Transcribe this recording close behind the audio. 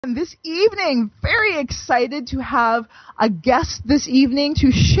And this evening, very excited to have a guest this evening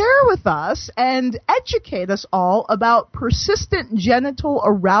to share with us and educate us all about persistent genital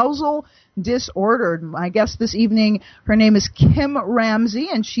arousal disorder. My guest this evening, her name is Kim Ramsey,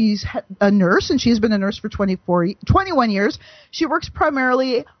 and she's a nurse, and she's been a nurse for 21 years. She works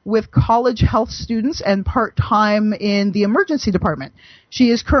primarily with college health students and part-time in the emergency department.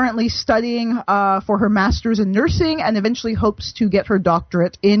 She is currently studying for her master's in nursing and eventually hopes to get her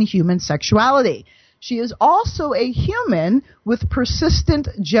doctorate in human sexuality. She is also a human with persistent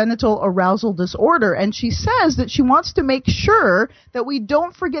genital arousal disorder, and she says that she wants to make sure that we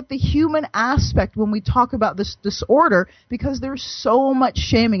don't forget the human aspect when we talk about this disorder, because there's so much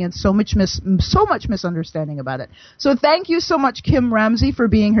shaming and so much misunderstanding about it. So thank you so much, Kim Ramsey, for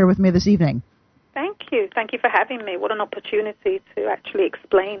being here with me this evening. Thank you. Thank you for having me. What an opportunity to actually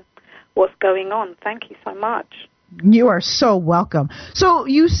explain what's going on. Thank you so much. You are so welcome. So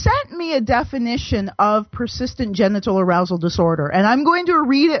you sent me a definition of persistent genital arousal disorder, and I'm going to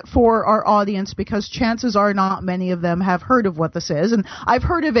read it for our audience because chances are not many of them have heard of what this is. And I've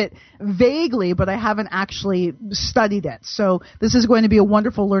heard of it vaguely, but I haven't actually studied it. So this is going to be a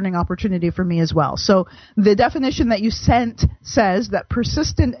wonderful learning opportunity for me as well. So the definition that you sent says that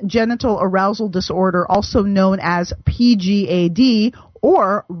persistent genital arousal disorder, also known as PGAD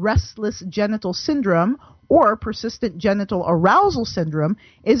or restless genital syndrome, or persistent genital arousal syndrome,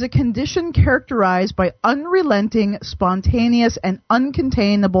 is a condition characterized by unrelenting, spontaneous, and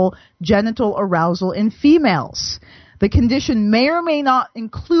uncontainable genital arousal in females. The condition may or may not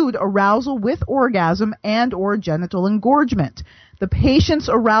include arousal with orgasm and or genital engorgement. The patient's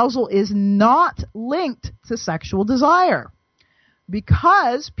arousal is not linked to sexual desire.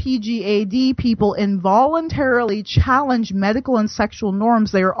 Because PGAD people involuntarily challenge medical and sexual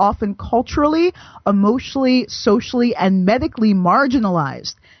norms, they are often culturally, emotionally, socially, and medically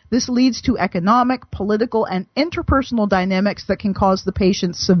marginalized. This leads to economic, political, and interpersonal dynamics that can cause the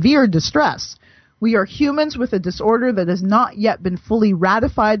patient severe distress. We are humans with a disorder that has not yet been fully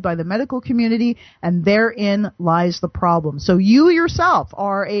ratified by the medical community, and therein lies the problem. So you yourself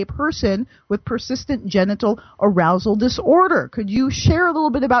are a person with persistent genital arousal disorder. Could you share a little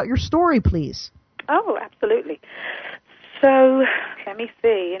bit about your story, please? Oh, absolutely. So let me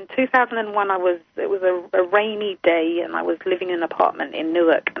see. In 2001, it was a rainy day, and I was living in an apartment in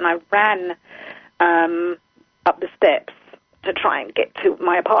Newark, and I ran up the steps to try and get to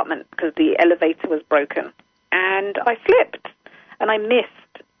my apartment because the elevator was broken. And I slipped, and I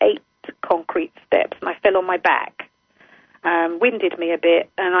missed 8 concrete steps, and I fell on my back. Winded me a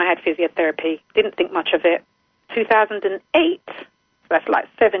bit, and I had physiotherapy. Didn't think much of it. 2008, so that's like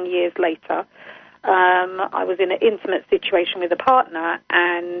 7 years later, I was in an intimate situation with a partner,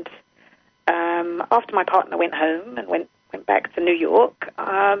 and after my partner went home and went back to New York,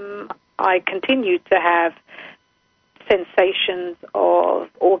 I continued to have sensations of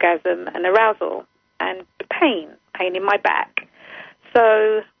orgasm and arousal and pain in my back.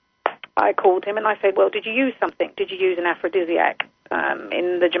 So I called him and I said, well, did you use something? Did you use an aphrodisiac?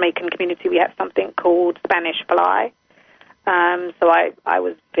 In the Jamaican community, we have something called Spanish fly. So I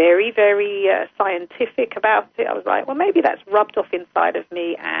was very, very scientific about it. I was like, well, maybe that's rubbed off inside of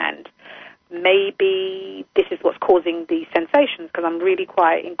me, and maybe this is what's causing the sensations, because I'm really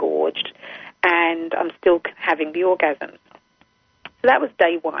quite engorged and I'm still having the orgasms. So that was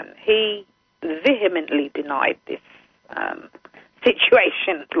day one. He vehemently denied this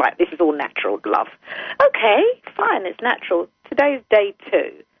situation, like this is all natural, love. Okay, fine, it's natural. Today's day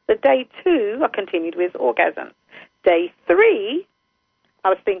 2. The day 2, I continued with orgasm. Day 3, I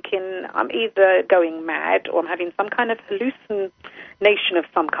was thinking I'm either going mad or I'm having some kind of hallucination of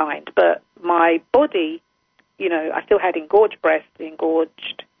some kind, but my body, I still had engorged breasts,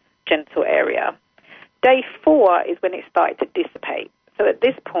 engorged genital area. Day 4 is when it started to dissipate. So at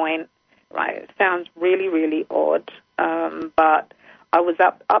this point, right, it sounds really, really odd, but I was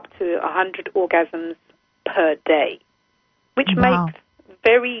up to 100 orgasms per day, which makes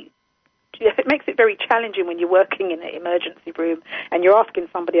it very challenging when you're working in an emergency room and you're asking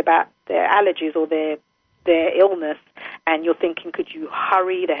somebody about their allergies or their illness, and you're thinking, could you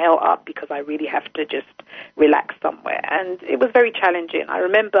hurry the hell up because I really have to just relax somewhere. And it was very challenging. I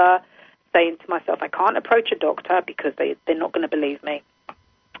remember saying to myself, I can't approach a doctor because they're not going to believe me.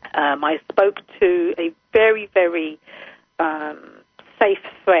 I spoke to a very, very safe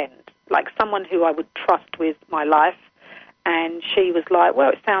friend, like someone who I would trust with my life, and she was like,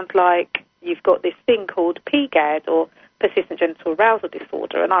 well, it sounds like you've got this thing called PGAD, or persistent genital arousal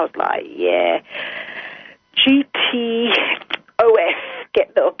disorder. And I was like, yeah, GTOF,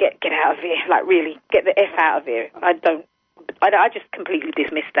 get out of here, like really, get the F out of here. I don't I just completely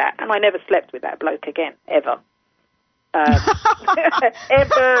dismissed that, and I never slept with that bloke again, ever.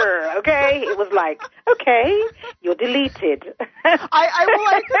 Ever, okay? It was like, okay, you're deleted.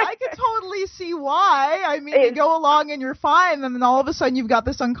 I could totally see why. I mean, you go along and you're fine, and then all of a sudden you've got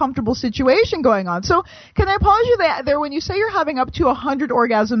this uncomfortable situation going on. So, can I pause you there? When you say you're having up to 100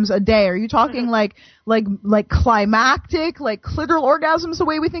 orgasms a day, are you talking like climactic, like clitoral orgasms, the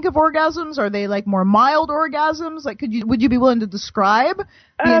way we think of orgasms? Are they like more mild orgasms? Like, would you be willing to describe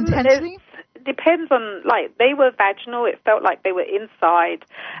the intensity? Depends on, like, they were vaginal. It felt like they were inside,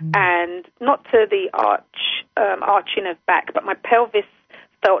 and not to the arching of back, but my pelvis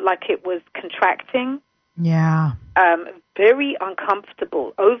felt like it was contracting. Yeah. Very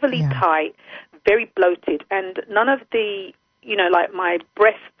uncomfortable, overly tight, very bloated, and none of the, like my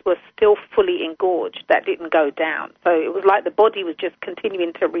breasts were still fully engorged. That didn't go down. So it was like the body was just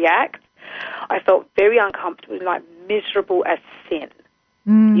continuing to react. I felt very uncomfortable, like miserable as sin.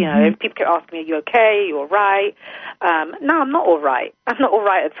 Mm-hmm. People kept asking me, are you okay? Are you all right? No, I'm not all right. I'm not all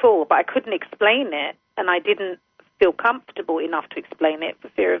right at all, but I couldn't explain it, and I didn't feel comfortable enough to explain it for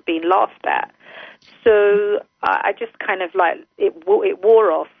fear of being laughed at. So I just kind of like, it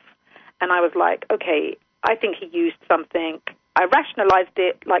wore off, and I was like, okay, I think he used something. I rationalized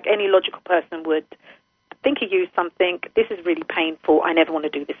it like any logical person would. I think he used something. This is really painful. I never want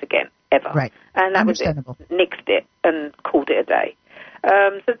to do this again, ever. Right. And that was it. Nixed it and called it a day.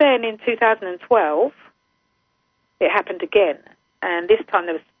 So then in 2012, it happened again. And this time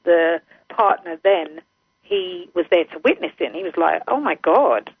there was the partner then, he was there to witness it. And he was like, oh, my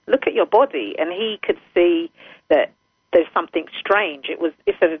God, look at your body. And he could see that there's something strange.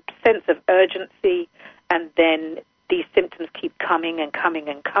 It's a sense of urgency, and then these symptoms keep coming and coming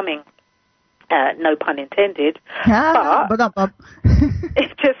and coming. No pun intended. But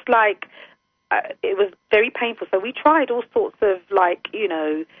it's just like, it was very painful. So we tried all sorts of, like, you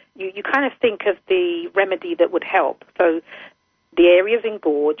kind of think of the remedy that would help. So the area's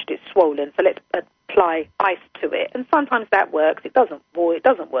engorged, it's swollen, so let's apply ice to it. And sometimes that works. It doesn't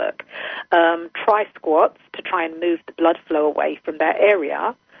work. Try squats to try and move the blood flow away from that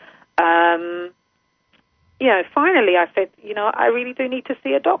area. Finally I said, I really do need to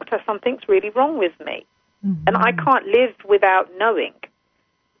see a doctor. Something's really wrong with me. Mm-hmm. And I can't live without knowing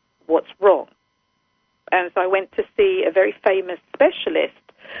what's wrong. And so I went to see a very famous specialist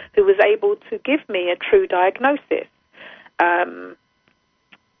who was able to give me a true diagnosis.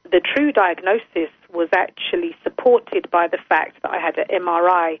 The true diagnosis was actually supported by the fact that I had an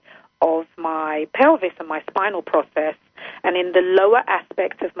MRI of my pelvis and my spinal process, and in the lower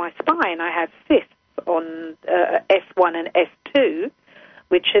aspect of my spine I had cysts on S1 and S2,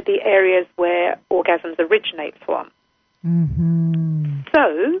 which are the areas where orgasms originate from. Mm-hmm.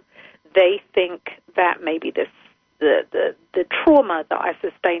 So they think that maybe the trauma that I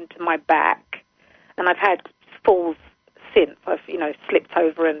sustained to my back, and I've had falls since. I've slipped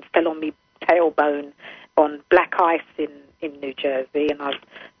over and fell on my tailbone on black ice in New Jersey, and I've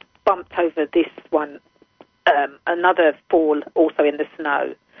bumped over this one, another fall also in the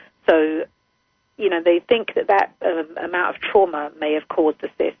snow. So they think that amount of trauma may have caused the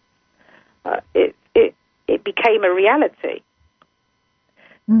cyst. It became a reality.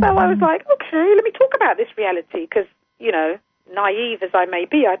 Mm-hmm. So I was like, okay, let me talk about this reality, because, naive as I may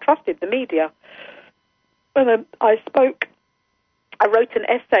be, I trusted the media. And I wrote an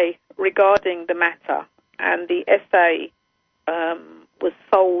essay regarding the matter, and the essay was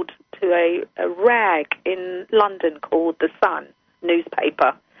sold to a rag in London called The Sun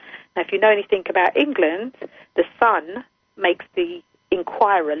newspaper. Now, if you know anything about England, The Sun makes the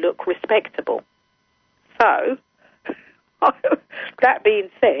Inquirer look respectable. So, that being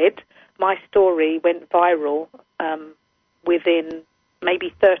said, my story went viral within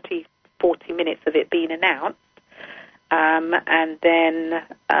maybe 30, 40 minutes of it being announced, and then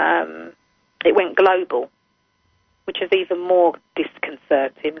it went global, which is even more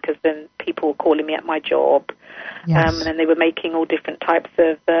disconcerting, because then people were calling me at my job, yes. And then they were making all different types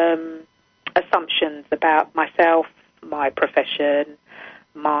of assumptions about myself, my profession,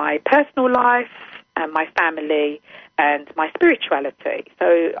 my personal life, and my family, and my spirituality.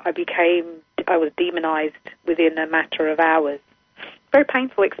 So I was demonized within a matter of hours. Very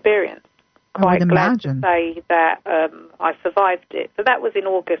painful experience. Quite glad to say that I survived it. So that was in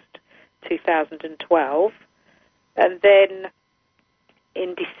August 2012. And then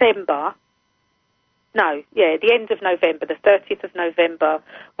in the end of November, the 30th of November,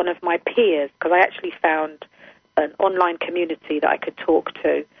 one of my peers, because I actually found an online community that I could talk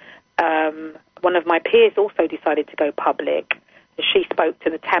to, one of my peers also decided to go public. She spoke to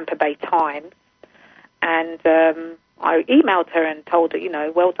the Tampa Bay Times, and I emailed her and told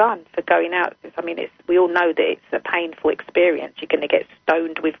her, well done for going out. I mean, we all know that it's a painful experience. You're going to get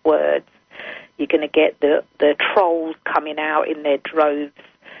stoned with words. You're going to get the trolls coming out in their droves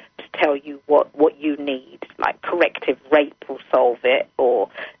to tell you what you need, like corrective rape will solve it, or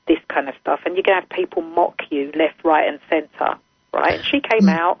this kind of stuff. And you're going to have people mock you left, right, and centre, right? And she came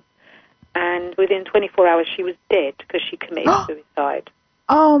out, and within 24 hours she was dead because she committed suicide.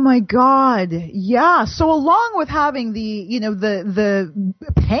 Oh my God. Yeah. So along with having the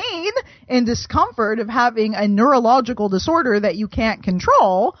pain and discomfort of having a neurological disorder that you can't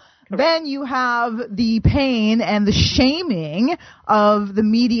control, then you have the pain and the shaming of the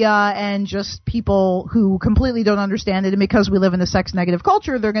media and just people who completely don't understand it. And because we live in a sex negative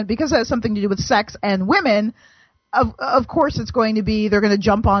culture, because it has something to do with sex and women, of course it's going to be, they're going to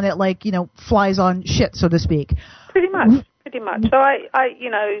jump on it like, flies on shit, so to speak. Pretty much. So I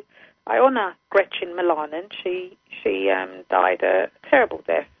honour Gretchen Melanen. She died a terrible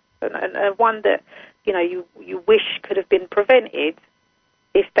death, and one that you wish could have been prevented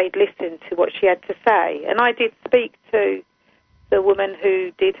if they'd listened to what she had to say. And I did speak to the woman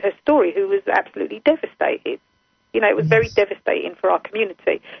who did her story, who was absolutely devastated. It was very devastating for our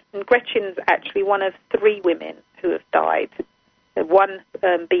community. And Gretchen's actually one of 3 women who have died. One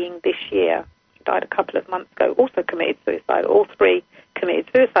being this year. Died a couple of months ago, also committed suicide. All 3 committed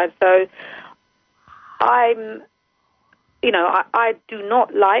suicide. So I do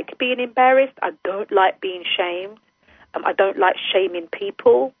not like being embarrassed. I don't like being shamed. I don't like shaming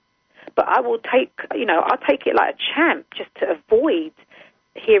people. But I will I'll take it like a champ just to avoid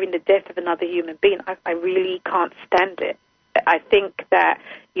hearing the death of another human being. I really can't stand it. I think that,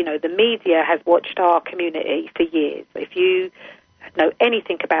 the media has watched our community for years. If you know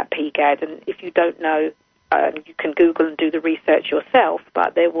anything about PGAD, and if you don't know, you can Google and do the research yourself,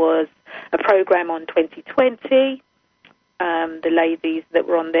 but there was a program on 2020, the ladies that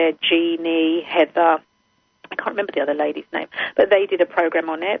were on there, Jeannie, Heather, I can't remember the other lady's name, but they did a program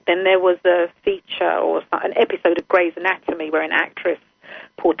on it. Then there was a feature or an episode of Grey's Anatomy where an actress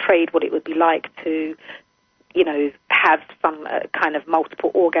portrayed what it would be like to, have some kind of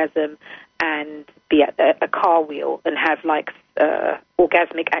multiple orgasm and be at a car wheel and have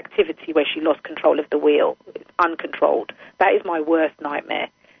orgasmic activity where she lost control of the wheel. It's uncontrolled. That is my worst nightmare,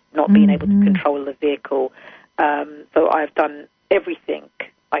 not being able to control the vehicle. So I've done everything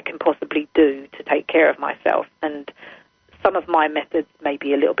I can possibly do to take care of myself, and some of my methods may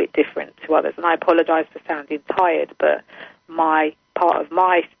be a little bit different to others, and I apologize for sounding tired, but part of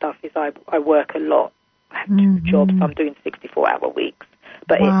my stuff is I work a lot. I have 2 jobs, so I'm doing 64-hour weeks.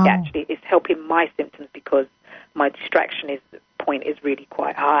 But It actually is helping my symptoms because my distraction point is really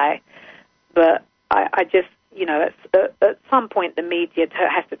quite high. But I just, at some point the media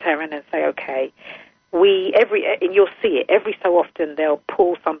has to turn around and say, okay, and you'll see it, every so often they'll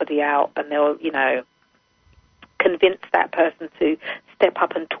pull somebody out and they'll, convince that person to step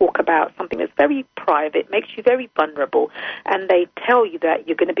up and talk about something that's very private, makes you very vulnerable, and they tell you that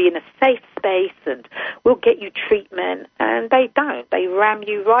you're going to be in a safe space and we'll get you treatment, and they don't. They ram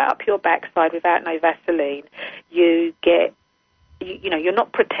you right up your backside without no Vaseline. You're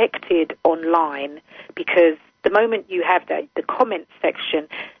not protected online because the moment you have the comment section,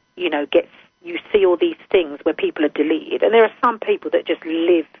 you see all these things where people are deleted, and there are some people that just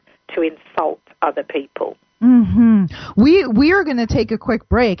live to insult other people. We are going to take a quick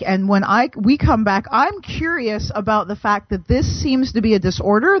break, and when we come back, I'm curious about the fact that this seems to be a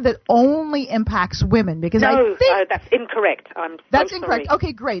disorder that only impacts women, because I think that's incorrect. That's incorrect.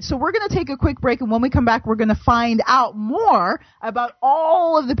 Okay, great. So we're going to take a quick break, and when we come back, we're going to find out more about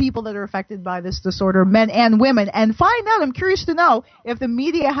all of the people that are affected by this disorder, men and women, and find out, I'm curious to know if the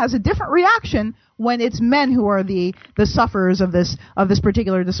media has a different reaction when it's men who are the sufferers of this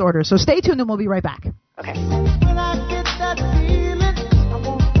particular disorder. So stay tuned, and we'll be right back. Okay. When I get that feeling, I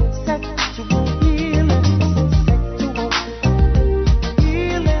want sexual healing,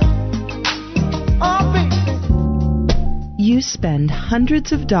 oh baby. You spend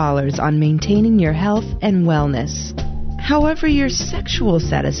hundreds of dollars on maintaining your health and wellness. However, your sexual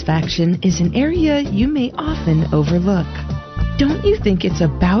satisfaction is an area you may often overlook. Don't you think it's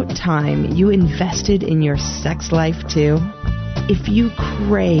about time you invested in your sex life too? If you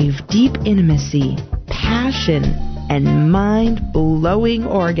crave deep intimacy, passion, and mind-blowing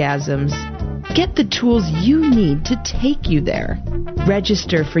orgasms, get the tools you need to take you there.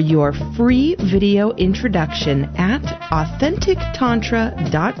 Register for your free video introduction at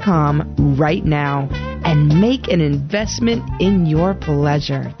authentictantra.com right now and make an investment in your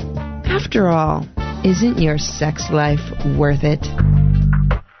pleasure. After all, isn't your sex life worth it?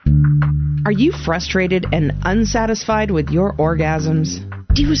 Are you frustrated and unsatisfied with your orgasms?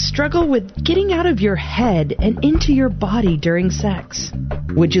 Do you struggle with getting out of your head and into your body during sex?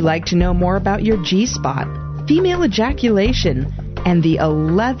 Would you like to know more about your G-spot, female ejaculation, and the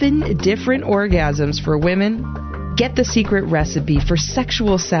 11 different orgasms for women? Get the secret recipe for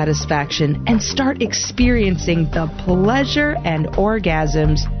sexual satisfaction and start experiencing the pleasure and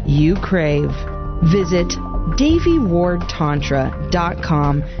orgasms you crave. Visit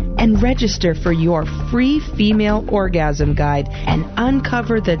DavyWardTantra.com and register for your free female orgasm guide and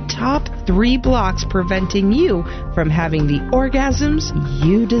uncover the top 3 blocks preventing you from having the orgasms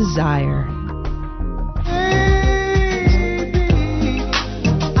you desire.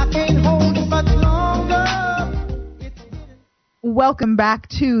 Welcome back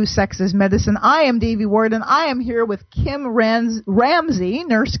to Sex is Medicine. I am Devi Ward, and I am here with Kim Ramsey,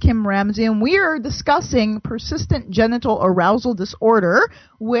 Nurse Kim Ramsey, and we are discussing persistent genital arousal disorder,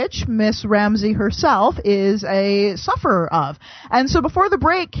 which Miss Ramsey herself is a sufferer of. And so before the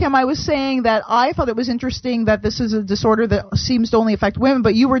break, Kim, I was saying that I thought it was interesting that this is a disorder that seems to only affect women,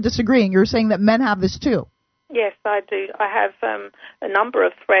 but you were disagreeing. You were saying that men have this too. Yes, I do. I have a number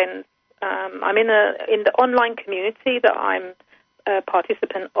of friends. I'm in the online community that I'm a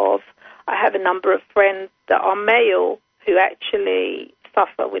participant of. I have a number of friends that are male who actually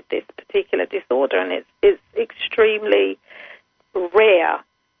suffer with this particular disorder, and it's extremely rare,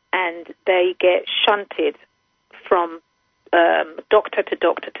 and they get shunted from doctor to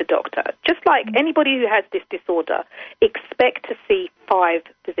doctor to doctor. Just like anybody who has this disorder, expect to see 5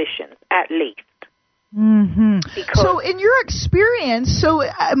 physicians at least. Mm-hmm. So in your experience,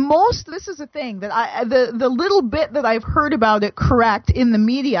 this is the thing that the little bit that I've heard about it correct in the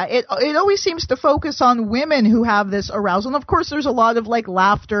media, it always seems to focus on women who have this arousal. And of course there's a lot of like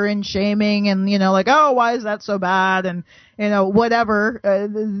laughter and shaming and, like, oh, why is that so bad? And, whatever,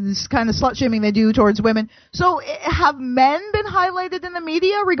 this kind of slut shaming they do towards women. So have men been highlighted in the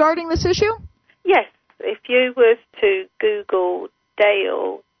media regarding this issue? Yes. If you was to Google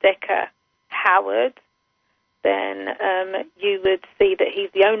Dale Decker Howard, then you would see that he's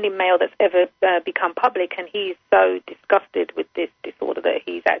the only male that's ever become public, and he's so disgusted with this disorder that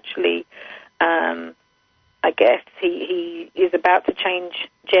he's actually, I guess, he is about to change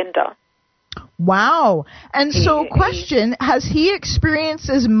gender. Wow. And question, has he experienced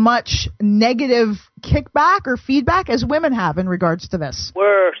as much negative kickback or feedback as women have in regards to this?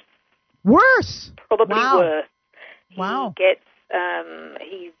 Worse. Worse? Probably worse. Wow. He gets,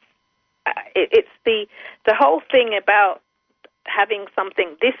 it's the whole thing about having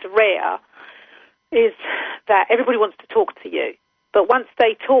something this rare is that everybody wants to talk to you. But once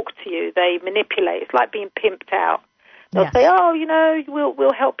they talk to you, they manipulate. It's like being pimped out. They'll say, oh,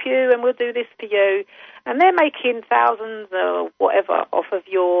 we'll help you and we'll do this for you. And they're making thousands or whatever off of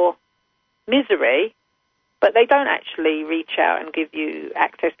your misery, but they don't actually reach out and give you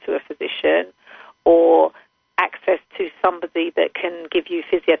access to a physician or access to somebody that can give you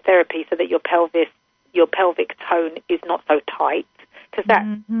physiotherapy so that your pelvic tone is not so tight, because that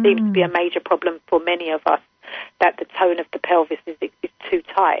seems to be a major problem for many of us, that the tone of the pelvis is too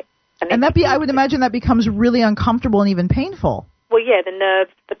tight. And I would imagine that becomes really uncomfortable and even painful. Well, yeah, the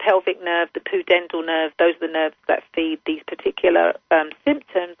nerves, the pelvic nerve, the pudendal nerve, those are the nerves that feed these particular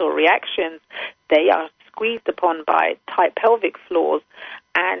symptoms or reactions. They are squeezed upon by tight pelvic floors.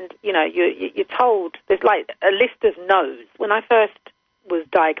 And, you're told, there's like a list of no's. When I first was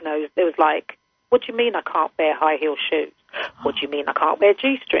diagnosed, there was like, what do you mean I can't wear high heel shoes? What do you mean I can't wear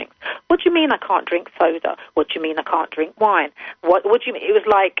G-strings? What do you mean I can't drink soda? What do you mean I can't drink wine? What do you mean? It was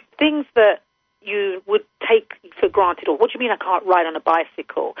like things that you would take for granted. Or what do you mean I can't ride on a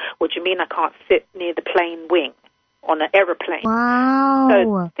bicycle? What do you mean I can't sit near the plane wing on an aeroplane?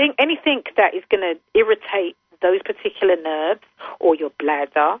 Wow. So anything that is going to irritate those particular nerves or your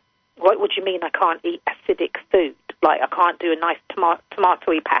bladder. What do you mean I can't eat acidic food? Like I can't do a nice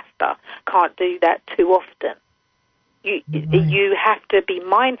tomatoey pasta. Can't do that too often. You have to be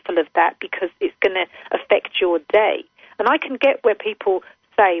mindful of that because it's going to affect your day. And I can get where people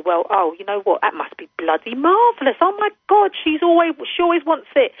say, well, oh, you know what, that must be bloody marvellous. Oh, my God, she always wants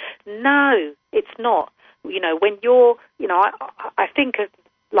it. No, it's not. When you're, I think of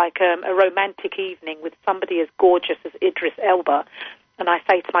like a romantic evening with somebody as gorgeous as Idris Elba, and I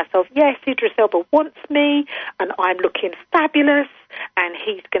say to myself, yes, Idris Elba wants me, and I'm looking fabulous, and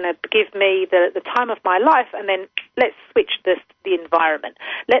he's going to give me the time of my life, and then let's switch the environment.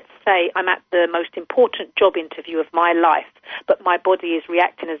 Let's say I'm at the most important job interview of my life, but my body is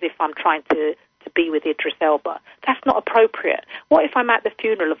reacting as if I'm trying to be with Idris Elba. That's not appropriate. What if I'm at the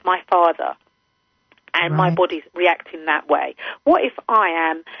funeral of my father, and my body's reacting that way? What if I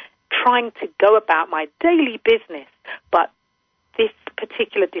am trying to go about my daily business, but this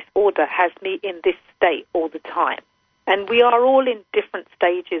particular disorder has me in this state all the time. And we are all in different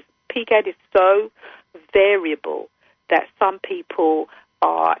stages. PGAD is so variable that some people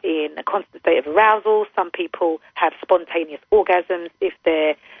are in a constant state of arousal. Some people have spontaneous orgasms if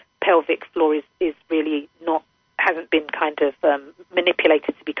their pelvic floor is really hasn't been kind of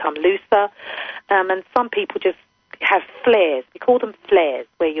manipulated to become looser. And some people just have flares. We call them flares,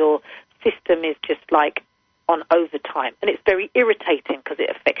 where your system is just like on overtime. And it's very irritating because it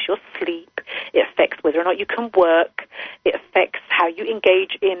affects your sleep. It affects whether or not you can work. It affects how you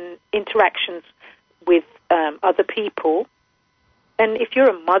engage in interactions with other people. And if you're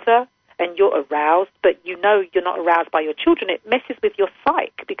a mother and you're aroused, but you know you're not aroused by your children, it messes with your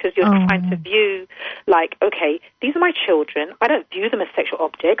psyche because you're trying to view, like, okay, these are my children. I don't view them as sexual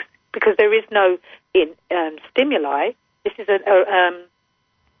objects because there is no stimuli. This is a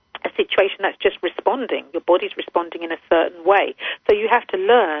situation that's just responding. Your body's responding in a certain way. So you have to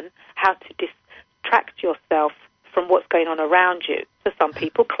learn how to distract yourself from what's going on around you. So some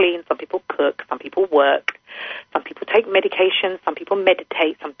people clean, some people cook, some people work, some people take medication, some people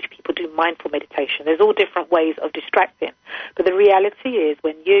meditate, some people do mindful meditation. There's all different ways of distracting. But the reality is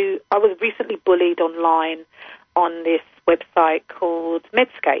I was recently bullied online on this website called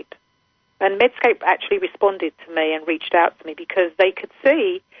Medscape. And Medscape actually responded to me and reached out to me because they could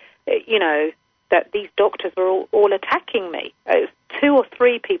see, that these doctors were all attacking me. It was 2 or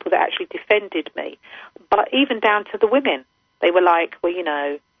 3 people that actually defended me. But even down to the women, they were like, well,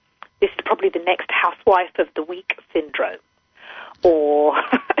 this is probably the next housewife of the week syndrome. Or,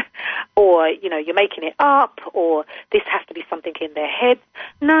 you're making it up, or this has to be something in their heads.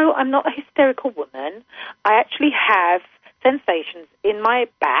 No, I'm not a hysterical woman. I actually have sensations in my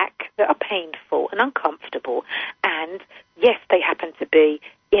back that are painful and uncomfortable. And yes, they happen to be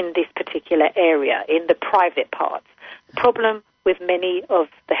in this particular area, in the private parts. The problem with many of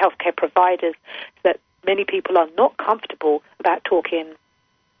the healthcare providers is that many people are not comfortable about talking,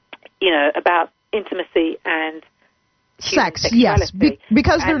 about intimacy and sex, yes,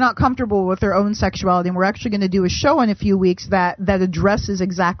 because they're not comfortable with their own sexuality. And we're actually going to do a show in a few weeks that addresses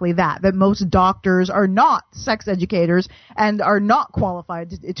exactly that most doctors are not sex educators and are not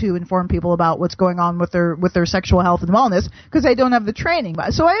qualified to inform people about what's going on with their sexual health and wellness because they don't have the training.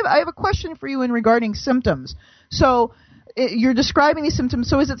 So I have a question for you in regarding symptoms. So you're describing these symptoms.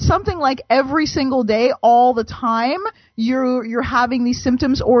 So is it something like every single day, all the time, you're having these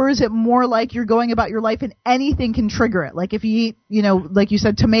symptoms, or is it more like you're going about your life and anything can trigger it? Like if you eat, like you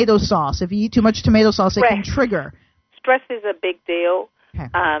said, tomato sauce. If you eat too much tomato sauce, it can trigger. Stress is a big deal. Okay.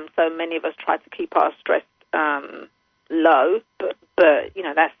 So many of us try to keep our stress low, but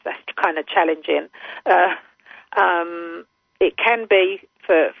that's kind of challenging. It can be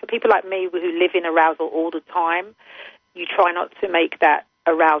for people like me who live in arousal all the time. You try not to make that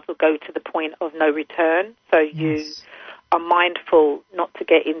arousal go to the point of no return. So you are mindful not to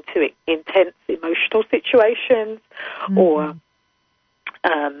get into intense emotional situations or,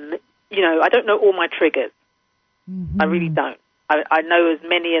 I don't know all my triggers. I really don't. I know as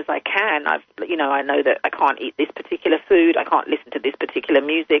many as I can. I know that I can't eat this particular food. I can't listen to this particular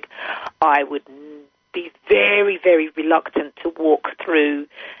music. I would be very, very reluctant to walk through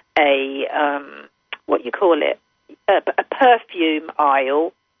a perfume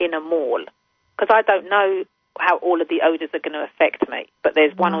aisle in a mall because I don't know how all of the odors are going to affect me. But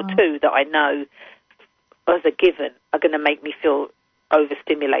there's one or two that I know as a given are going to make me feel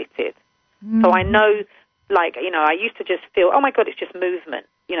overstimulated. So I know, I used to just feel, oh my God, it's just movement.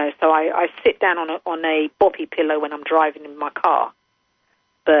 So I sit down on a boppy pillow when I'm driving in my car.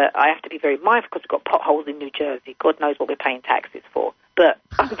 But I have to be very mindful because we've got potholes in New Jersey. God knows what we're paying taxes for. But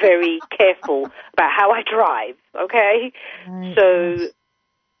I'm very careful about how I drive, okay? Right. So,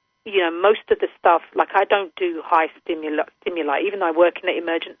 most of the stuff, I don't do high stimuli. Even though I work in the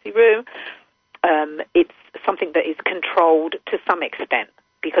emergency room, it's something that is controlled to some extent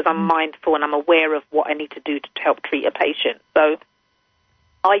because I'm mindful and I'm aware of what I need to do to help treat a patient. So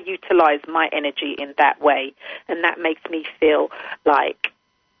I utilize my energy in that way, and that makes me feel like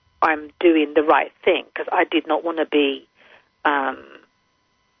I'm doing the right thing because I did not want to be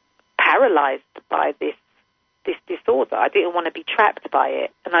paralyzed by this disorder. I didn't want to be trapped by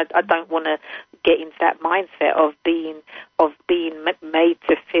it, and I don't want to get into that mindset of being made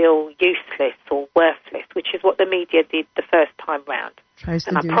to feel useless or worthless, which is what the media did the first time round.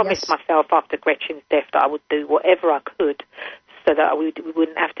 And I promised myself after Gretchen's death that I would do whatever I could so that we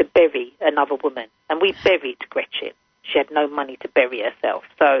wouldn't have to bury another woman. And we buried Gretchen. She had no money to bury herself.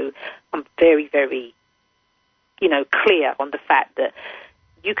 So I'm very, very, clear on the fact that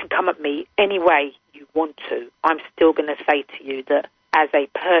you can come at me any way you want to. I'm still going to say to you that as a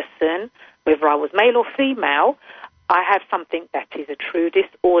person, whether I was male or female, I have something that is a true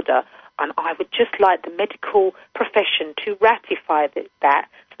disorder, and I would just like the medical profession to ratify that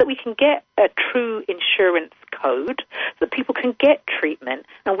so that we can get a true insurance code, so that people can get treatment,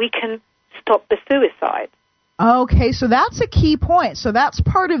 and we can stop the suicide. Okay, so that's a key point. So that's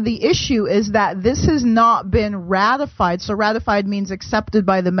part of the issue, is that this has not been ratified. So ratified means accepted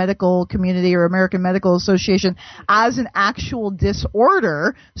by the medical community or American Medical Association as an actual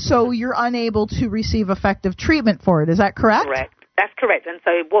disorder, so you're unable to receive effective treatment for it. Is that correct? Correct. That's correct. And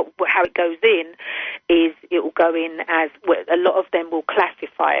so how it goes in is it will go in as, a lot of them will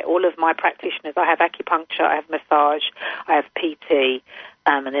classify it. All of my practitioners, I have acupuncture, I have massage, I have PT,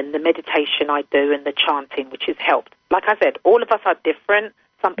 and then the meditation I do and the chanting, which has helped. Like I said, all of us are different.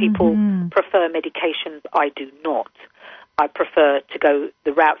 Some people prefer medications. I do not. I prefer to go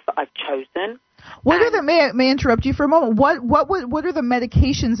the routes that I've chosen. What are the, may I interrupt you for a moment? What are the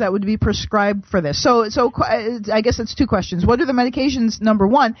medications that would be prescribed for this? So I guess it's two questions. What are the medications, number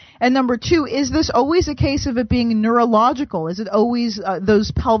one? And number two, is this always a case of it being neurological? Is it always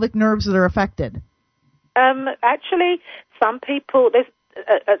those pelvic nerves that are affected? Actually, some people,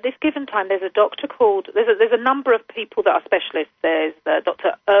 at this given time, there's a doctor called, there's a number of people that are specialists. There's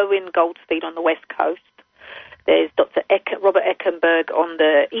Dr. Erwin Goldstein on the West Coast. There's Dr. Robert Eckenberg on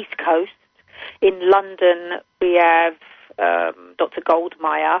the East Coast. In London, we have Dr.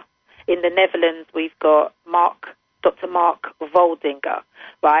 Goldmeyer. In the Netherlands, we've got Dr. Mark Voldinger,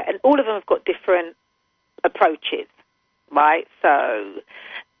 right? And all of them have got different approaches, right? So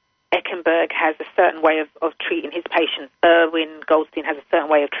Eckenberg has a certain way of treating his patients. Erwin Goldstein has a certain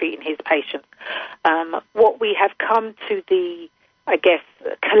way of treating his patients. What we have come to the, I guess,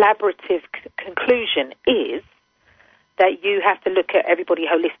 collaborative conclusion is that you have to look at everybody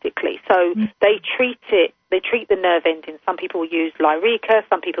holistically. So they treat the nerve endings. Some people will use Lyrica,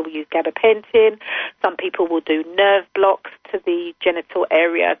 some people will use gabapentin, some people will do nerve blocks to the genital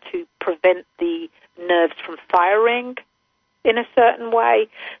area to prevent the nerves from firing in a certain way.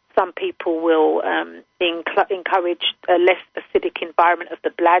 Some people will encourage a less acidic environment of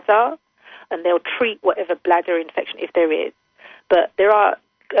the bladder, and they'll treat whatever bladder infection if there is. But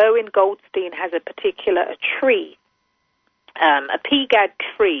Erwin Goldstein has a particular tree, a PGAD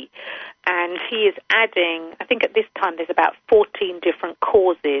tree, and he is adding, I think at this time there's about 14 different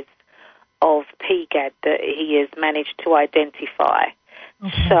causes of PGAD that he has managed to identify.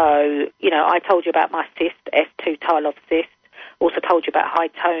 Okay. So, I told you about my cyst, S2 Tarlov cyst. Also told you about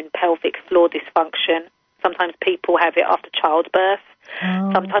high-tone pelvic floor dysfunction. Sometimes people have it after childbirth.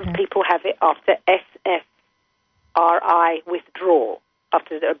 Sometimes people have it after SSRI withdrawal,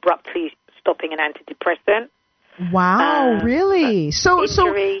 after abruptly stopping an antidepressant. Wow, really?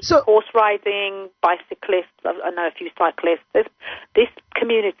 Injury, horse riding, bicyclists. I know a few cyclists. This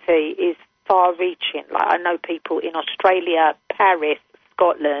community is far-reaching. Like, I know people in Australia, Paris,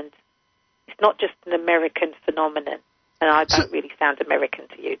 Scotland. It's not just an American phenomenon. And I don't really sound American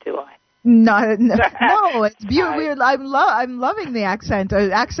to you, do I? No, it's beautiful. I'm loving the accent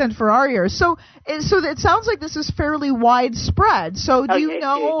for our ears. So it sounds like this is fairly widespread. So do you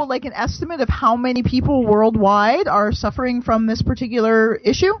know, like, an estimate of how many people worldwide are suffering from this particular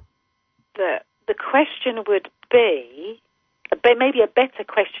issue? The question would be, maybe a better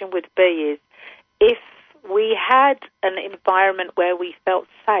question would be, is if we had an environment where we felt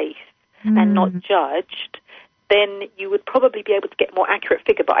safe and not judged, then you would probably be able to get a more accurate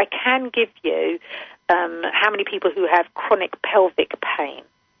figure. But I can give you how many people who have chronic pelvic pain.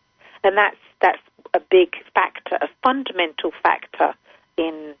 And that's a big factor, a fundamental factor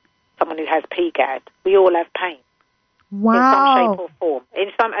in someone who has PGAD. We all have pain. Wow. In some shape or form.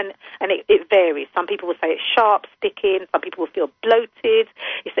 And it varies. Some people will say it's sharp, sticking. Some people will feel bloated.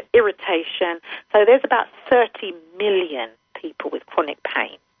 It's an irritation. So there's about 30 million people with chronic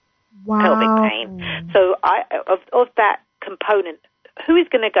pain. Wow. Pelvic pain. So of that component, who is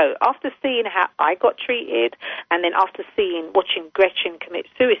going to go? After seeing how I got treated, and then after watching Gretchen commit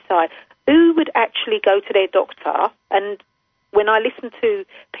suicide, who would actually go to their doctor? And when I listen to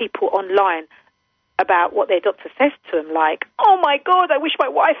people online about what their doctor says to them, like, oh my God, I wish my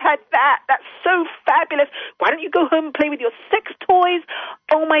wife had that. That's so fabulous. Why don't you go home and play with your sex toys?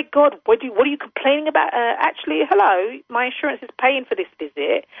 Oh my God, what are you complaining about? Actually, hello, my insurance is paying for this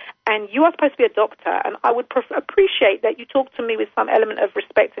visit, and you are supposed to be a doctor, and I would appreciate that you talk to me with some element of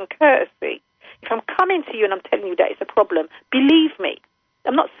respect and courtesy. If I'm coming to you and I'm telling you that it's a problem, believe me,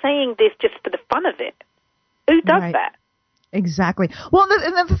 I'm not saying this just for the fun of it. Who does that? Exactly. Well,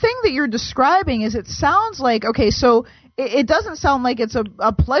 and the thing that you're describing is, it sounds like, okay, so it doesn't sound like it's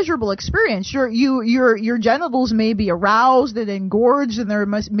a pleasurable experience. Your genitals may be aroused and engorged, and there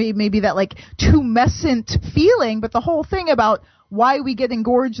may be that like tumescent feeling, but the whole thing about why we get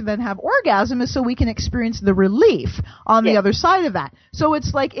engorged and then have orgasm is so we can experience the relief on the other side of that. So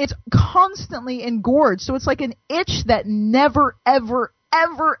it's like it's constantly engorged. So it's like an itch that never, ever,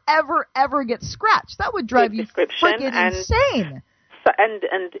 ever, ever, ever gets scratched. That would drive you freaking insane. So, and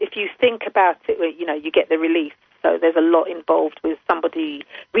if you think about it, you know, you get the relief. So there's a lot involved with somebody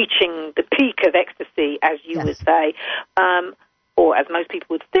reaching the peak of ecstasy, as you would say, or as most people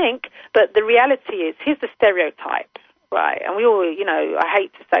would think. But the reality is, here's the stereotype. Right, and we all, you know, I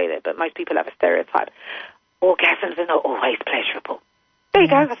hate to say that, but most people have a stereotype. Orgasms are not always pleasurable. There you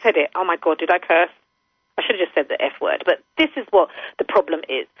go, I said it. Oh, my God, did I curse? I should have just said the F word. But this is what the problem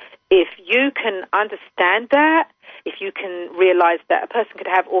is. If you can understand that, if you can realize that a person could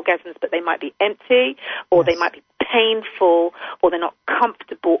have orgasms, but they might be empty, or they might be painful, or they're not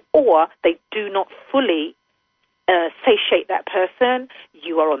comfortable, or they do not fully satiate that person,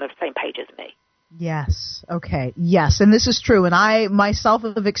 you are on the same page as me. Yes. Okay. Yes. And this is true. And I myself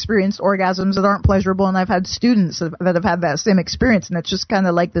have experienced orgasms that aren't pleasurable, and I've had students that have had that same experience. And it's just kind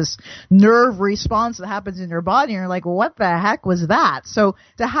of like this nerve response that happens in your body. And you're like, what the heck was that? So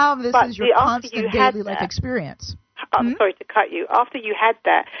to have this as your constant daily life experience. I'm sorry to cut you. After you had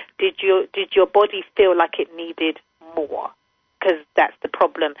that, did your body feel like it needed more? Because that's the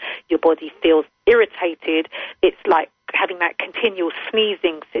problem. Your body feels irritated. It's like having that continual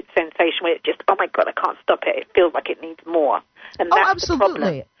sneezing sensation where it just, oh my God, I can't stop it. It feels like it needs more. And that's the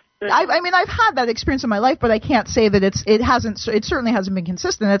problem. I mean, I've had that experience in my life, but I can't say that it certainly hasn't been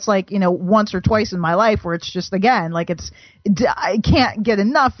consistent. It's like, you know, once or twice in my life where it's just, again, like I can't get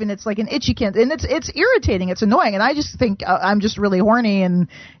enough, and it's like an itchy can't, and it's irritating, it's annoying, and I just think I'm just really horny, and,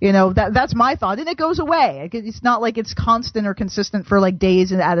 you know, that's my thought, and it goes away. It's not like it's constant or consistent for like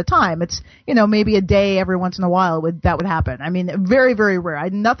days at a time. It's, you know, maybe a day every once in a while that would happen. I mean, very, very rare.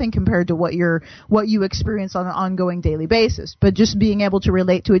 Nothing compared to what you experience on an ongoing daily basis, but just being able to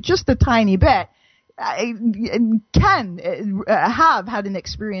relate to it just a tiny bit, I can have had an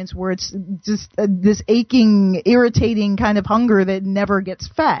experience where it's just this aching, irritating kind of hunger that never gets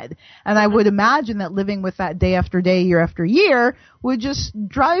fed. And I would imagine that living with that day after day, year after year, would just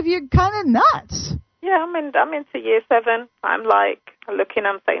drive you kind of nuts. Yeah, I'm into year 7. I'm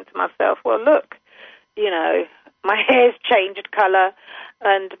saying to myself, well, look, you know, my hair's changed colour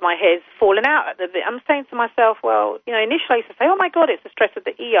and my hair's fallen out at the bit. I'm saying to myself, well, you know, initially I used to say, oh my God, it's the stress of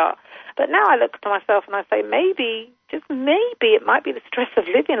the ER. But now I look to myself and I say, maybe, just maybe, it might be the stress of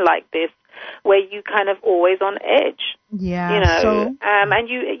living like this, where you kind of always on edge. Yeah. You know, and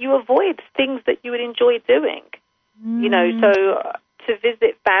you avoid things that you would enjoy doing. You know, so to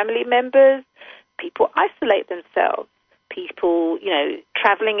visit family members, people isolate themselves. People, you know,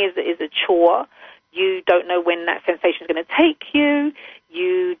 traveling is a chore. You don't know when that sensation is going to take you.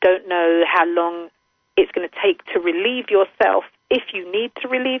 You don't know how long it's going to take to relieve yourself, if you need to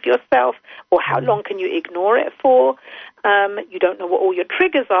relieve yourself, or how long can you ignore it for. You don't know what all your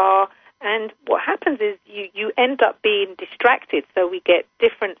triggers are. And what happens is you end up being distracted. So we get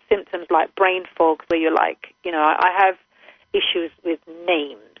different symptoms like brain fog, where you're like, you know, I have issues with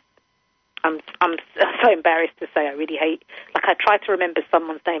names. I'm so embarrassed to say I really hate, like I try to remember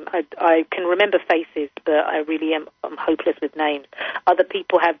someone's name. I can remember faces, but I really I'm hopeless with names. Other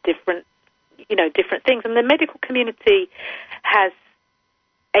people have different things. And the medical community has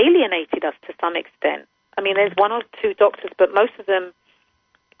alienated us to some extent. I mean, there's 1 or 2 doctors, but most of them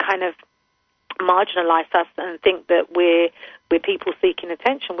kind of marginalize us and think that we're people seeking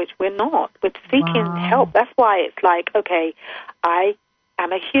attention, which we're not. We're seeking help. That's why it's like, okay, I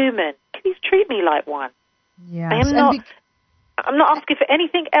am a human. Please treat me like one. Yes. I'm not asking for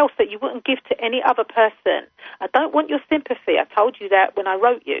anything else that you wouldn't give to any other person. I don't want your sympathy. I told you that when I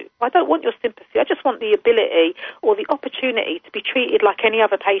wrote you. I don't want your sympathy. I just want the ability or the opportunity to be treated like any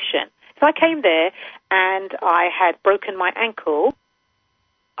other patient. If I came there and I had broken my ankle,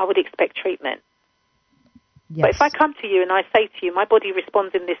 I would expect treatment. Yes. But if I come to you and I say to you, my body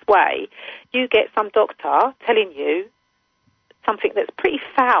responds in this way, you get some doctor telling you something that's pretty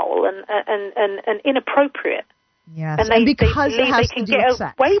foul and inappropriate. Yes, and because it has they can to do get with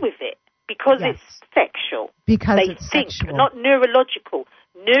sex. away with it because it's sexual. Because they it's think, sexual. not neurological.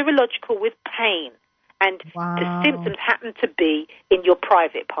 Neurological with pain. And the symptoms happen to be in your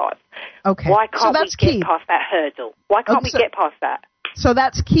private parts. Okay. Why can't we get past that hurdle? Why can't we get past that? So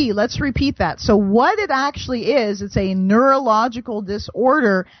that's key. Let's repeat that. So what it actually is, it's a neurological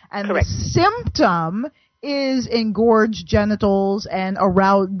disorder, and Correct. the symptom is engorged genitals and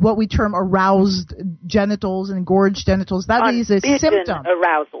what we term aroused genitals and engorged genitals. That is a symptom.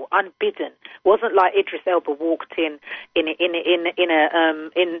 Arousal, unbidden. Wasn't like Idris Elba walked in a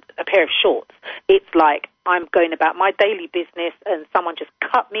pair of shorts. It's like I'm going about my daily business and someone just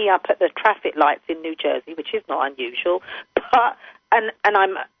cut me up at the traffic lights in New Jersey, which is not unusual. But and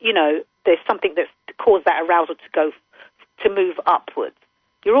I'm, there's something that's caused that arousal to move upwards.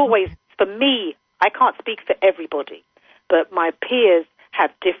 You're always, for me, I can't speak for everybody, but my peers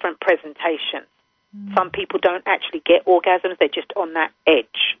have different presentations. Some people don't actually get orgasms. They're just on that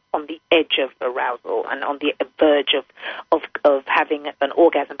edge, on the edge of arousal and on the verge of having an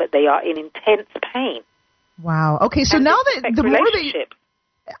orgasm, but they are in intense pain. Wow. Okay, so and now that the more that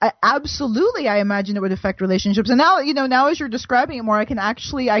absolutely, I imagine it would affect relationships. And now, now as you're describing it more, I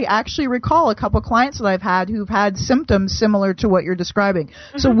actually recall a couple clients that I've had who've had symptoms similar to what you're describing.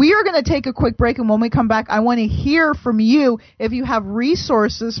 Mm-hmm. So we are going to take a quick break, and when we come back, I want to hear from you if you have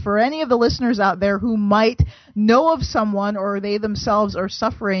resources for any of the listeners out there who might know of someone or they themselves are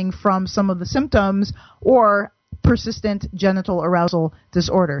suffering from some of the symptoms or persistent genital arousal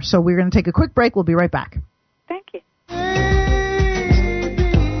disorder. So we're going to take a quick break. We'll be right back. Thank you.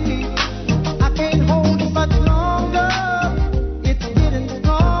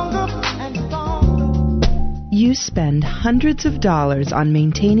 You spend hundreds of dollars on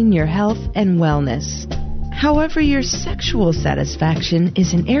maintaining your health and wellness. However, your sexual satisfaction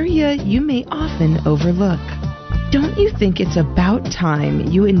is an area you may often overlook. Don't you think it's about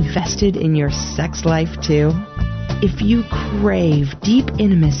time you invested in your sex life too? If you crave deep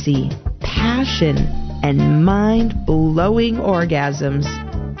intimacy, passion, and mind-blowing orgasms,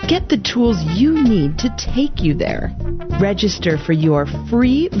 get the tools you need to take you there. Register for your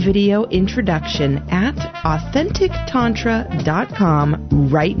free video introduction at authentictantra.com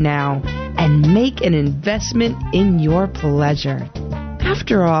right now and make an investment in your pleasure.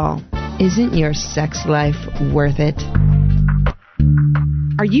 After all, isn't your sex life worth it?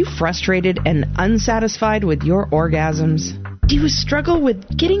 Are you frustrated and unsatisfied with your orgasms? Do you struggle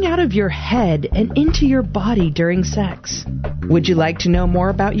with getting out of your head and into your body during sex? Would you like to know more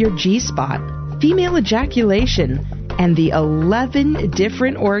about your G-spot, female ejaculation, and the 11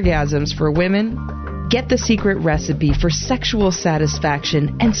 different orgasms for women? Get the secret recipe for sexual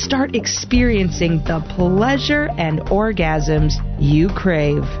satisfaction and start experiencing the pleasure and orgasms you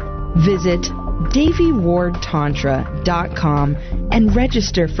crave. Visit DavyWardTantra.com and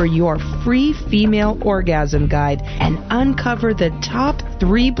register for your free female orgasm guide and uncover the top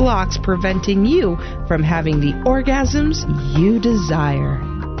 3 blocks preventing you from having the orgasms you desire.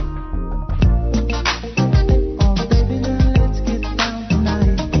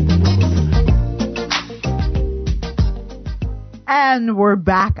 And we're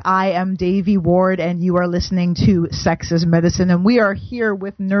back. I am Devi Ward, and you are listening to Sex is Medicine. And we are here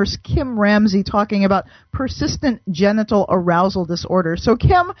with Nurse Kim Ramsey talking about persistent genital arousal disorder. So,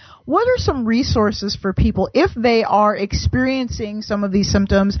 Kim, what are some resources for people if they are experiencing some of these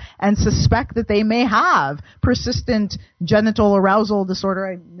symptoms and suspect that they may have persistent genital arousal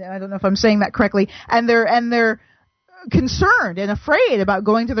disorder? I don't know if I'm saying that correctly. And they're concerned and afraid about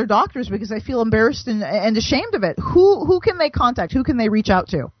going to their doctors because they feel embarrassed and ashamed of it. Who can they contact? Who can they reach out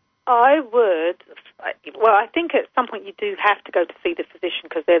to? I think at some point you do have to go to see the physician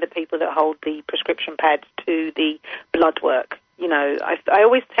because they're the people that hold the prescription pads to the blood work. I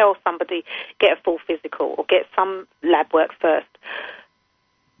always tell somebody, get a full physical or get some lab work first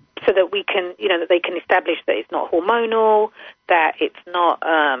so that we can, that they can establish that it's not hormonal, that it's not,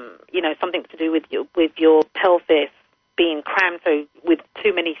 something to do with your pelvis being crammed, so with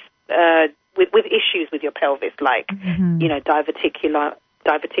too many, with issues with your pelvis, like,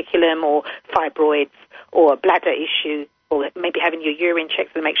 diverticulum or fibroids or a bladder issue, or maybe having your urine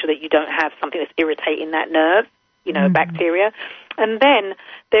checked to make sure that you don't have something that's irritating that nerve, bacteria. And then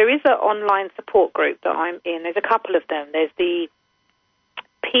there is an online support group that I'm in. There's a couple of them. There's the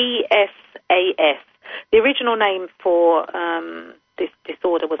PSAS. The original name for this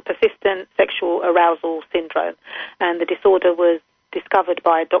disorder was persistent sexual arousal syndrome, and the disorder was discovered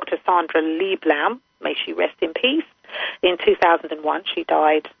by Dr. Sandra Lieblaum, may she rest in peace, in 2001. She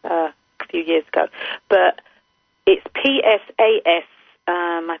died a few years ago. But it's PSAS,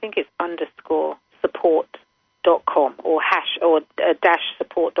 I think it's _support.com or dash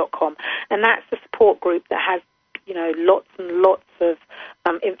support.com, and that's the support group that has lots and lots of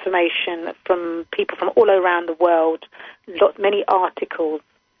information from people from all around the world, many articles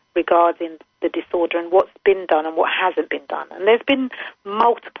regarding the disorder and what's been done and what hasn't been done. And there's been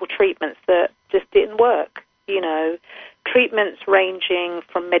multiple treatments that just didn't work. Treatments ranging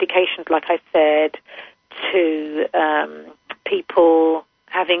from medications, like I said, to people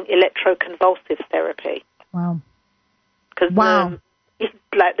having electroconvulsive therapy. Wow. Because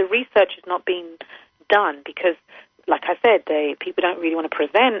like the research is not being done because, like I said, people don't really want to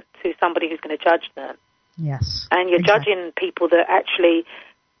present to somebody who's going to judge them. Yes. And you're judging people that actually,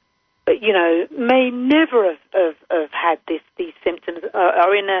 may never have had these symptoms,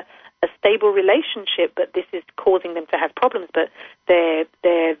 are in a stable relationship, but this is causing them to have problems. But they're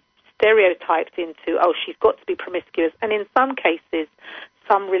stereotyped into, she's got to be promiscuous. And in some cases,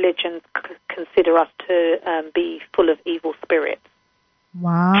 some religions consider us to be full of evil spirits.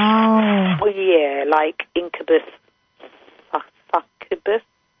 Wow. Well, yeah, like incubus, succubus.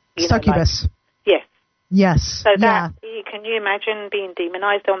 Succubus. Yes. Yes. So can you imagine being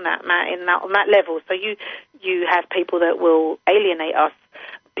demonized on that level? So you have people that will alienate us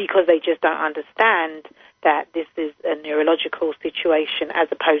because they just don't understand that this is a neurological situation as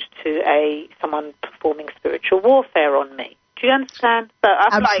opposed to someone performing spiritual warfare on me. Do you understand? So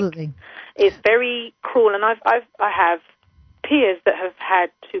Absolutely. It's very cruel, and I have peers that have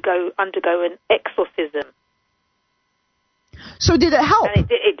had to undergo an exorcism. So did it help? And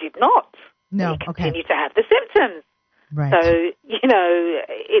it did not. No. They continue to have the symptoms. Right. So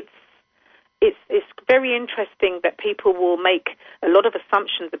it's very interesting that people will make a lot of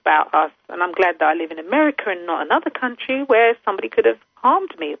assumptions about us, and I'm glad that I live in America and not another country where somebody could have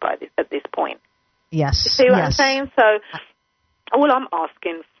harmed me at this point. Yes. You see what I'm saying? So all I'm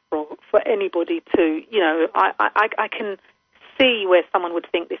asking for anybody to, I can see where someone would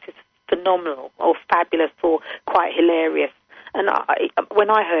think this is phenomenal or fabulous or quite hilarious. And when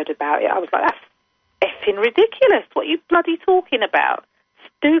I heard about it, I was like, that's effing ridiculous. What are you bloody talking about?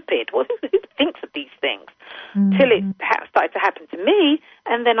 Stupid. Who thinks of these things? Mm-hmm. Till it started to happen to me,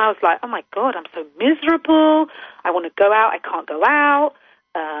 and then I was like, oh my God, I'm so miserable. I want to go out, I can't go out.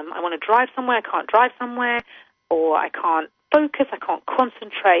 I want to drive somewhere, I can't drive somewhere. Or I can't focus, I can't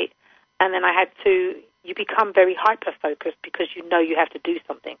concentrate. And then you become very hyper-focused because you know you have to do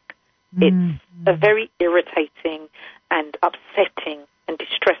something. It's a very irritating and upsetting and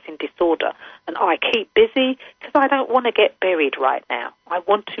distressing disorder. And I keep busy because I don't want to get buried right now. I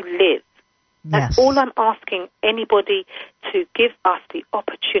want to live. That's all I'm asking anybody, to give us the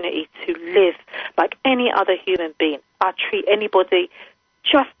opportunity to live like any other human being. I treat anybody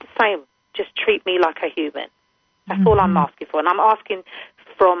just the same. Just treat me like a human. That's all I'm asking for. And I'm asking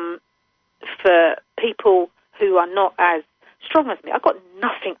for people who are not as strong as me. I've got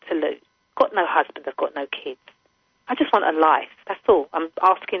nothing to lose. I've got no husband. I've got no kids. I just want a life. That's all. I'm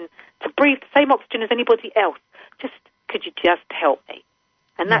asking to breathe the same oxygen as anybody else. Could you just help me?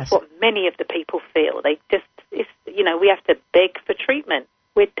 And that's what many of the people feel. We have to beg for treatment.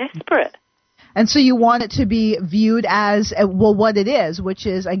 We're desperate. And so you want it to be viewed as, what it is, which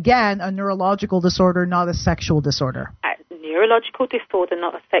is, again, a neurological disorder, not a sexual disorder. A neurological disorder,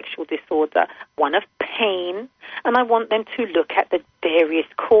 not a sexual disorder. One of pain. And I want them to look at the various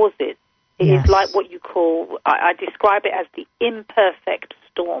causes. It is like what you call, I describe it as the imperfect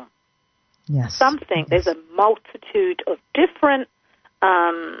storm. Yes. There's a multitude of different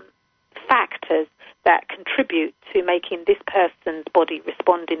factors that contribute to making this person's body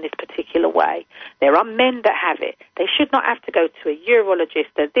respond in this particular way. There are men that have it. They should not have to go to a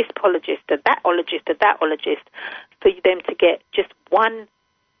urologist, a thiscologist, a thatologist for them to get just 1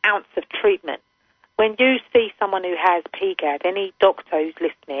 ounce of treatment. When you see someone who has PGAD, any doctor who's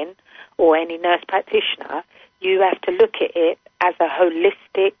listening or any nurse practitioner, you have to look at it as a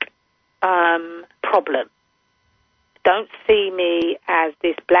holistic problem. Don't see me as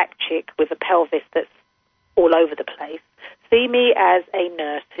this black chick with a pelvis that's all over the place. See me as a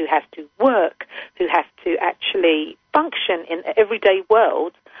nurse who has to work, who has to actually function in the everyday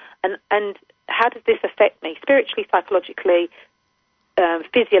world. And how does this affect me? Spiritually, psychologically,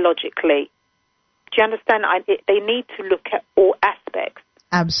 physiologically. Do you understand? They need to look at all aspects.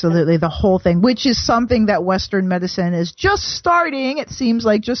 Absolutely, the whole thing, which is something that Western medicine is just starting, it seems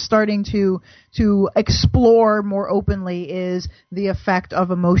like just starting to explore more openly, is the effect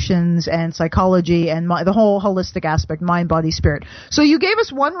of emotions and psychology and the whole holistic aspect, mind, body, spirit. So you gave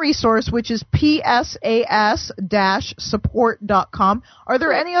us one resource, which is psas-support.com. Are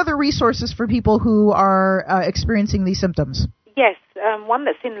there any other resources for people who are experiencing these symptoms? Yes, one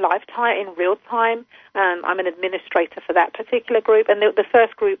that's in real time. I'm an administrator for that particular group, and the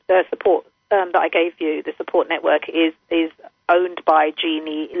first group, the support that I gave you, the support network, is owned by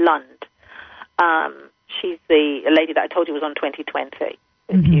Jeannie Lund. She's the lady that I told you was on 2020,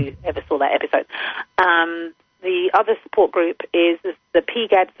 if you ever saw that episode. The other support group is the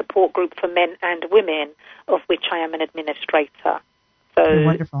PGAD support group for men and women, of which I am an administrator. So So,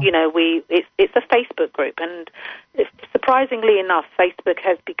 wonderful. It's a Facebook group, and surprisingly enough, Facebook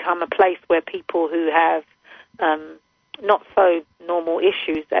has become a place where people who have not so normal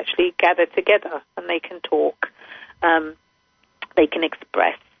issues actually gather together, and they can talk, they can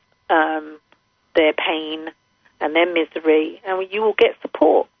express their pain and their misery, and you will get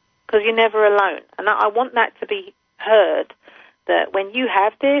support because you're never alone. And I want that to be heard, that when you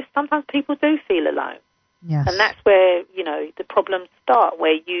have this, sometimes people do feel alone. Yes. And that's where, the problems start,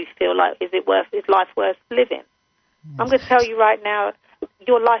 where you feel like, is life worth living? Yes. I'm going to tell you right now,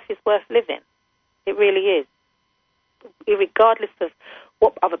 your life is worth living. It really is. Regardless of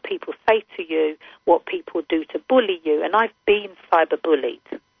what other people say to you, what people do to bully you. And I've been cyber-bullied.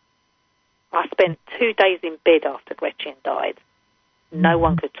 I spent 2 days in bed after Gretchen died. No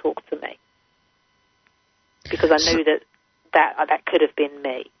one could talk to me because I knew that could have been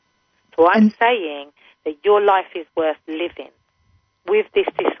me. So I'm saying that your life is worth living. With this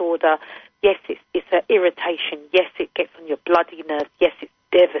disorder, yes, it's an irritation. Yes, it gets on your bloody nerves. Yes, it's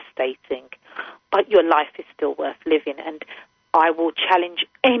devastating. But your life is still worth living, and I will challenge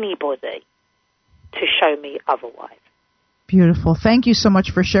anybody to show me otherwise. Beautiful. Thank you so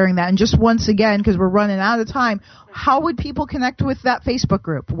much for sharing that. And just once again, because we're running out of time, how would people connect with that Facebook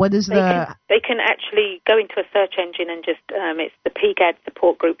group? What is They can actually go into a search engine and just, it's the PGAD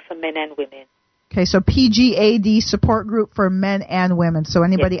support group for men and women. Okay, so PGAD support group for men and women. So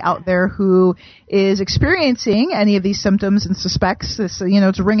anybody out there who is experiencing any of these symptoms and suspects this,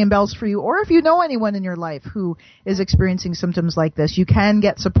 it's ringing bells for you, or if you know anyone in your life who is experiencing symptoms like this, you can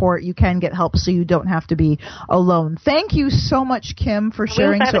get support, you can get help, so you don't have to be alone. Thank you so much, Kim, for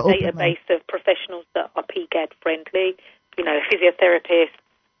sharing so openly. We also have a database of professionals that are PGAD friendly, physiotherapists,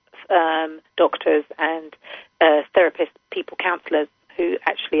 doctors, and therapists, people, counsellors, who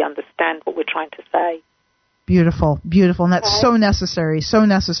actually understand what we're trying to say. Beautiful, beautiful. And that's so necessary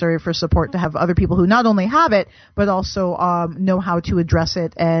for support, to have other people who not only have it, but also know how to address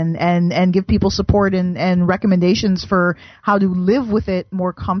it and give people support and recommendations for how to live with it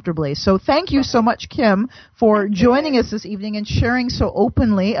more comfortably. So thank you so much, Kim, for joining us this evening and sharing so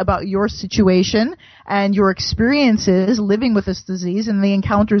openly about your situation and your experiences living with this disease and the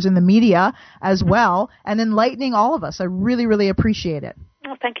encounters in the media as well, and enlightening all of us. I really, really appreciate it.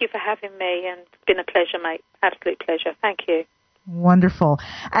 Oh, thank you for having me, and it's been a pleasure, mate. Absolute pleasure. Thank you. Wonderful.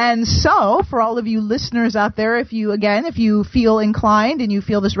 And so, for all of you listeners out there, if you feel inclined and you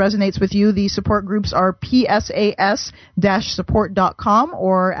feel this resonates with you, the support groups are psas-support.com,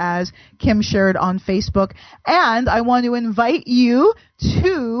 or as Kim shared, on Facebook. And I want to invite you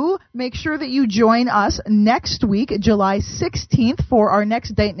to make sure that you join us next week, July 16th, for our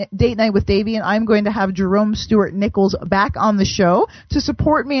next date night with Devi, and I'm going to have Jerome Stewart Nichols back on the show to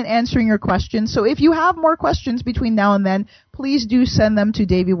support me in answering your questions. So if you have more questions between now and then, please do send them to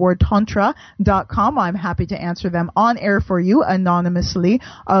DaviWardTantra.com. I'm happy to answer them on air for you, anonymously,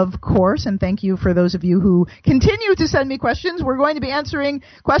 of course. And thank you for those of you who continue to send me questions. We're going to be answering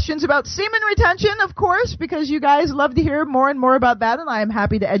questions about semen retention, of course, because you guys love to hear more and more about that. And I am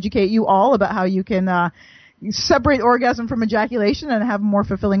happy to educate you all about how you can separate orgasm from ejaculation and have more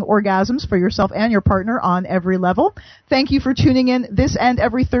fulfilling orgasms for yourself and your partner on every level. Thank you for tuning in this and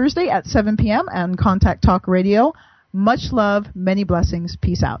every Thursday at 7 p.m. on Contact Talk Radio. Much love, many blessings.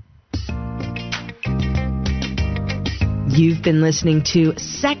 Peace out. You've been listening to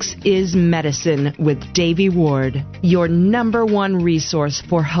Sex is Medicine with Devi Ward, your #1 resource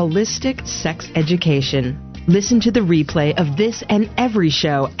for holistic sex education. Listen to the replay of this and every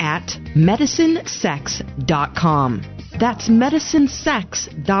show at medicinesex.com. That's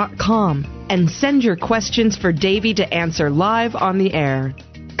medicinesex.com. And send your questions for Devi to answer live on the air.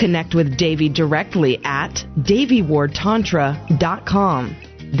 Connect with Devi directly at DaviWardTantra.com.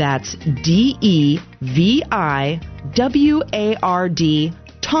 That's DeviWard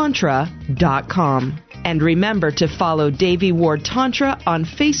Tantra.com. And remember to follow Devi Ward Tantra on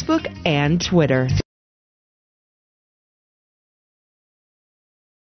Facebook and Twitter.